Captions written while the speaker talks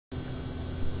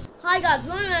Hi guys,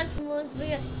 welcome to this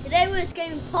video. Today we're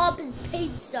escaping Papa's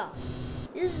Pizza.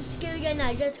 This is a scary game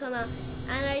that just come out,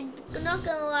 and I'm not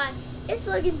gonna lie, it's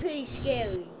looking pretty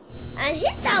scary. And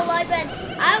hit that like button.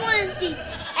 I want to see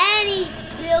any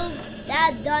builds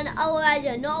that are done. Otherwise,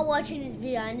 you're not watching this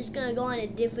video. I'm just gonna go on a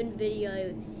different video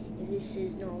if this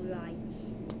is not right.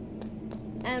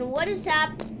 And what is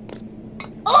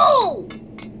happening? Oh!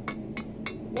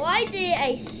 Why is there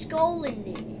a skull in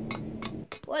there?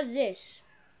 What is this?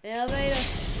 Elevator?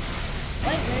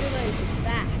 Why is the elevator so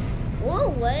fast? We're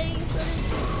waiting for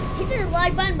this. Hit the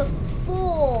like button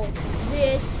before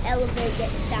this elevator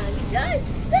gets down. You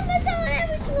don't miss out on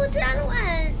every single channel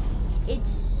and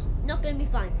it's not gonna be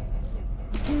fun.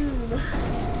 Doom.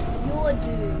 You're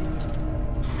doomed.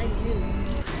 I'm doomed.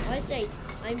 I say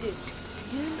I'm doomed.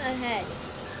 Doom ahead.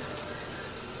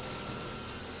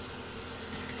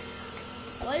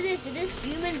 What is this? Is this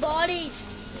human bodies?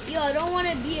 Yo, I don't want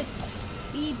to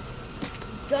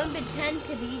don't pretend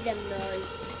to be them though.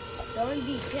 Don't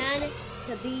pretend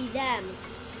to be them.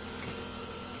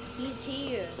 He's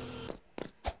here.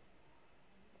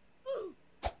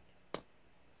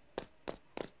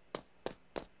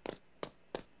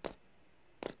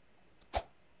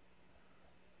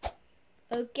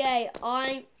 Okay,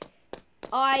 I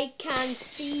can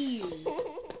see you.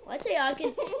 Let's say I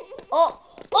can. Oh,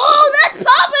 that's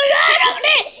Papa right over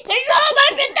there! He's all my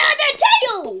banana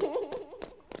tail!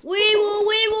 We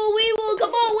will, come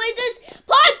on, wait this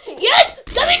pipe! Yes!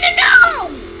 Come in the now!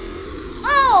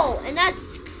 Oh, and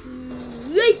that's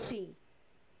creepy.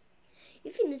 If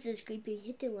you think this is creepy,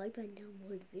 hit the like button down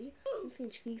below the video. I think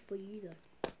it's creepy for you though.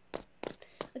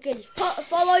 Okay, just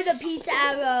follow the pizza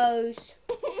arrows.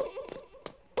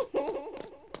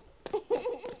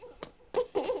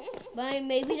 But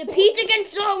maybe the pizza can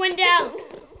slow one down.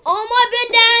 Oh my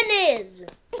bananas!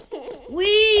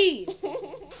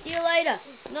 See you later.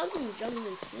 Not gonna jump in the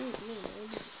sewer.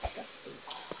 That's disgusting.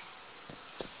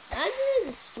 And there's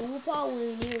a sewer part where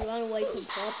we need to run away from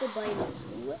Papa by the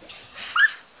sewer.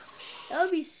 That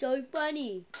would be so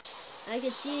funny. I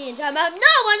can see the entire map.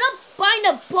 No, I'm not buying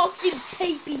a boxing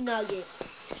paper nugget.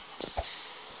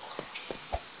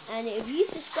 And if you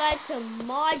subscribe to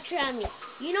my channel,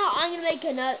 you know I'm gonna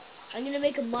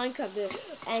make a Minecraft video,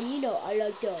 and you know I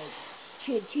like those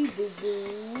TNT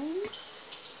boo-boos.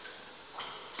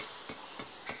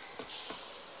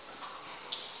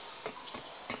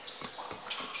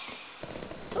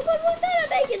 Oh my God, I'm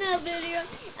making a video,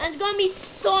 and it's gonna be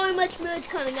so much merch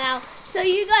coming out, so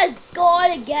you guys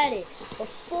gotta get it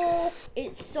before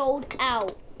it's sold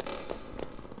out.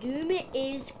 Doom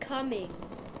is coming.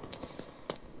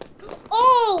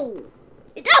 Oh!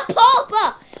 Is that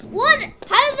Papa? What?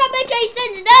 How does that make any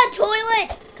sense? Is that a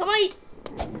toilet? Come on.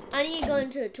 I need to go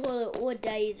into the toilet all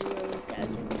days and all this guy.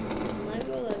 My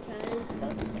Roblox is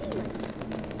about to pee myself.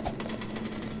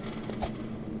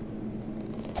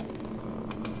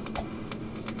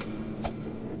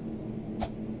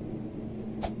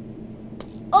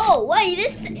 Oh, wait,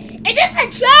 is this a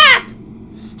trap?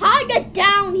 How do I get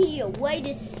down here? Wait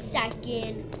a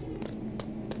second.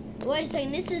 Wait a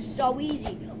second, this is so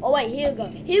easy. Oh wait, here we go.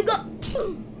 Here we go.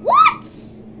 What?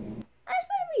 That's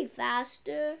better be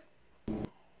faster.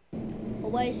 Oh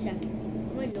wait a second.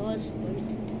 Am I not supposed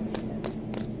to touch them?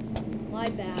 My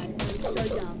bad. I'm so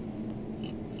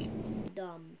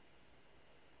dumb.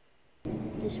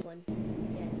 This one.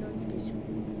 Yeah, not this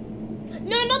one.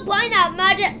 No, I'm not buying that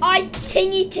magic ice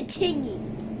tingy to tingy.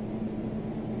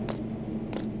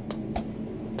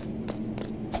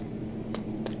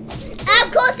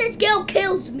 Of course this girl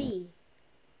kills me.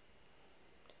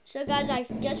 So guys, I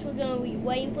guess we're gonna be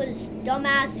waiting for this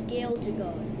dumbass scale to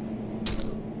go.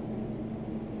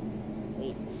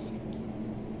 Wait a second.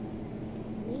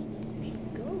 Maybe if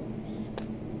it goes.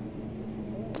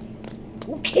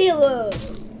 We'll kill her.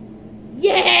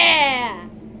 Yeah!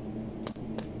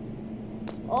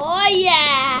 Oh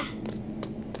yeah!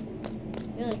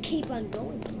 We're gonna keep on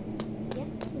going. Yeah,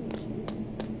 I'm gonna kill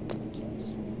her.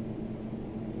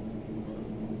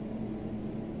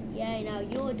 Yeah, now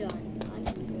you're done. I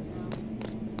can go now.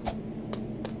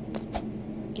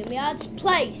 Get me out of this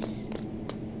place.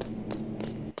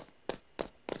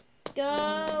 Go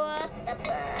up the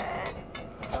bird.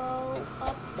 Go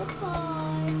up the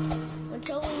pipe.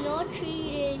 Until we're not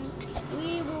cheating.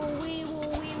 We will.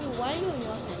 Why are you doing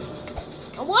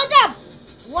nothing? I want that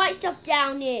white stuff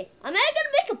down there. I'm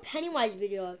gonna make a Pennywise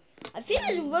video. I think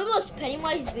there's a Roblox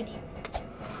Pennywise video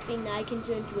thing that I can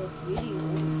turn into a video.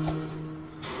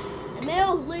 I may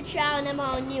have glitch out and I'm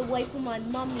on the way from my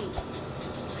mummy.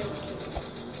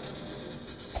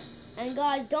 And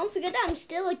guys, don't forget that I'm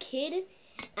still a kid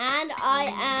and I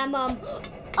am up,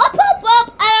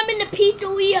 and I'm in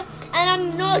pizzeria and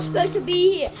I'm not supposed to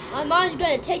be here. My mom's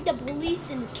gonna take the police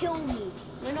and kill me.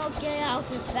 I'm not getting out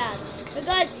for fast. So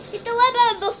guys, hit the like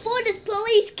button before this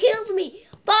police kills me.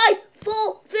 5,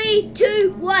 4, 3,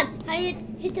 2, 1.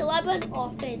 Hit the like button.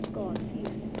 Oh, thank God.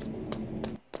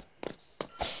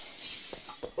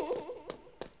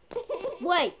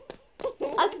 Wait,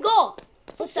 I forgot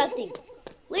for something.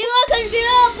 Leave a like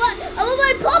but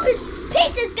my Papa's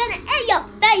pizza's gonna eat your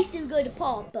face and go to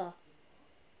Papa.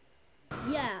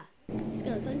 Yeah, he's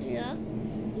gonna come to your house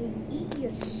and eat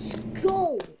your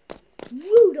skull.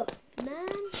 Rudolph, man.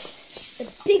 The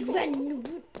big red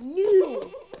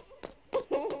noodle.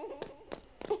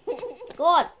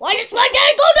 God, why does my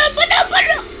dad go down?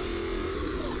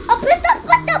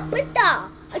 Pita.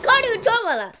 I can't even talk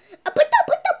about that.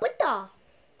 Pita.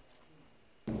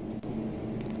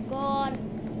 God.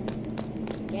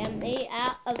 Get me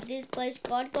out of this place.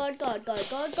 God.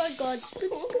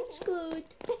 Scoot.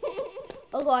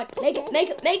 Oh God, make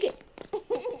it.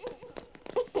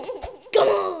 Come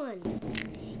on.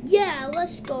 Yeah,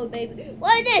 let's go, baby.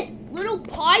 What is this? Little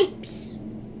pipes.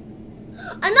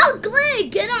 I'm not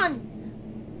glad get on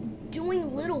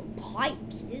doing little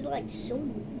pipes. They're like so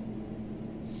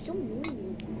annoying. So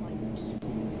annoying,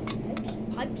 little pipes.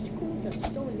 Pipesicles are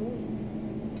so annoying.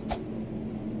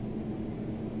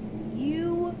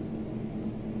 You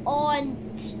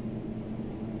aren't.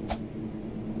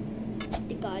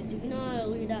 Guys, if you're not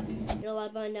look at that, hit the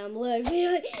like button down below.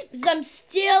 Because I'm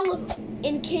still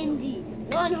in kindy.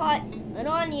 Not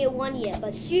on year 1 yet,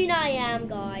 but soon I am,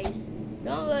 guys.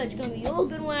 It's gonna be all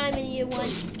good when I'm in year 1.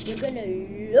 You're gonna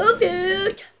love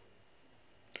it.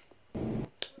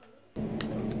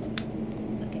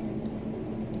 Okay.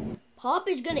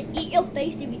 Papa's gonna eat your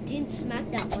face if you didn't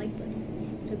smack that like button.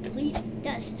 So please,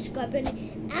 that subscribe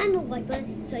button and the like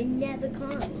button so it never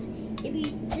comes. If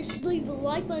you just leave a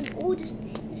like button or just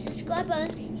the subscribe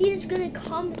button, he's gonna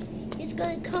come. It's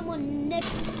gonna come on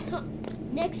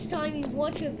next time you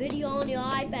watch a video on your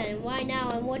iPad. And right now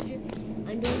I'm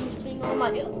doing this thing on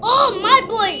my. Oh my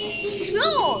boy,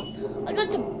 Sean! I got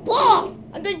the buff.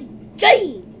 I got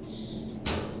James.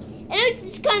 And it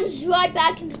just comes right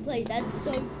back into place. That's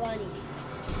so funny.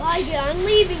 Bye, girl. I'm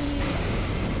leaving you.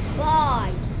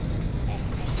 Bye.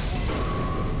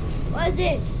 What is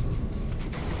this?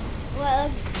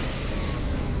 Well,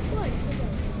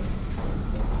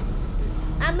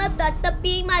 I'm about to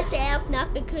be myself,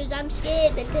 not because I'm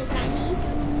scared, because I need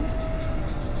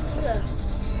to.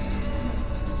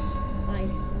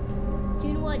 Guys, do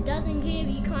you know what doesn't care if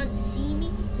you can't see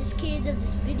me? This cares of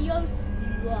this video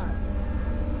you love.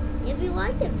 If you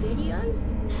like the video,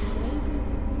 maybe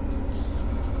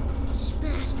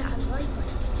smash that like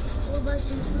button. Or about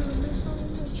to miss all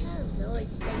my channels. I always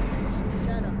say this.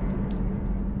 Shut up.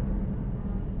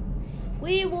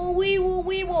 We will.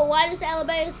 Why is the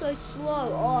elevator so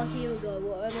slow? Oh, here we go.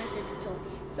 We're almost at the top.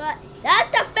 So that's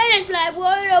the finish line. We're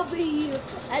right over here.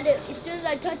 And as soon as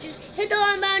I touch it, hit the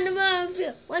line down the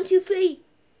mountain. 1, 2, 3.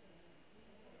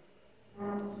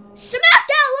 Smack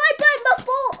that like button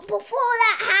before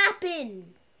that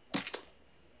happened.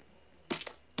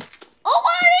 Oh,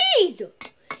 what are these?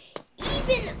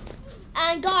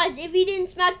 And guys, if you didn't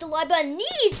smack the like button,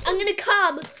 I'm gonna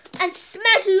come and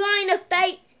smack you right in the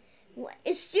face.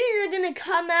 As soon as they're gonna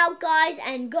come out, guys,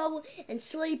 and go and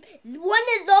sleep, one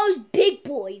of those big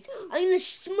boys, I'm gonna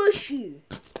smush you.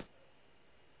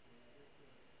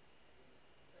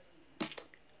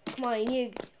 Come on,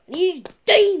 I need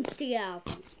things to get out.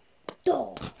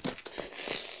 Dog.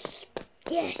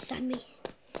 Yes, I made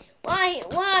it.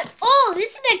 What? Oh,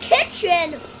 this is the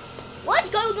kitchen. What's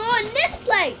going on in this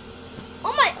place?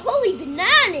 Oh my, holy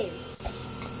bananas.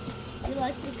 You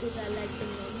like it because I like them.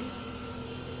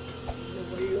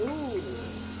 Hello.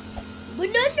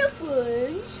 Banana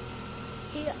friends.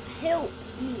 Here, help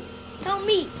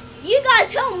me. You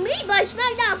guys help me by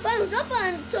smacking that thumbs up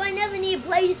on so I never need to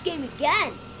play this game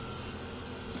again.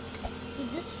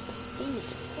 This game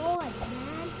is hard,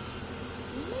 man.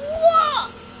 Whoa!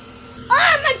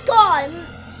 Oh my God!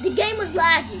 The game was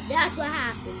laggy. That's what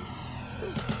happened.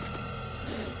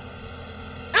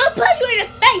 I'll punch you in the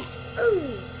face!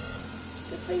 Ooh.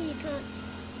 Good thing you can't.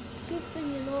 Good thing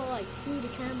you're not like through the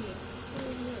camera. Oh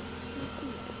no,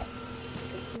 sneaky.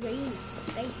 The rain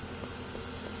face.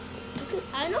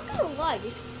 I'm not gonna lie,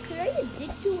 this creator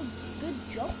did do a good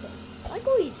job though. I like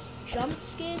all these jump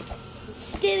scares and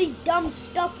silly dumb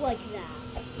stuff like that.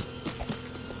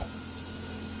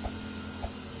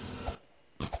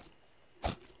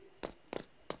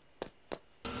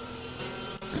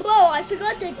 Whoa, I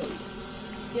forgot to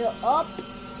go up.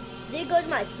 There goes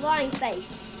my flying face.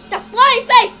 The flying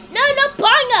face! No,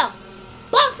 banger!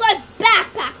 Box my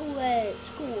backpack away!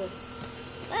 scored.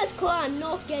 That's cool. I'm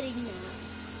not getting that.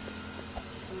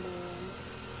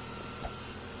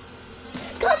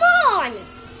 Come on!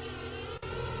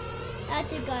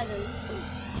 That's it, guys.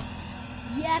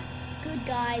 Yep, good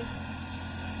guys.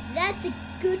 That's a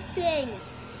good thing.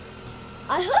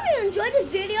 I hope you enjoyed this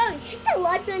video. Hit the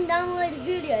like button down below the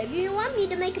video. If you want me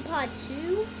to make a part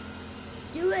 2,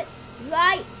 do it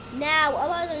right now.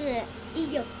 Otherwise I'm gonna eat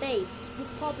your face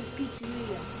with Papa's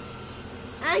Pizzeria.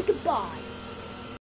 And goodbye.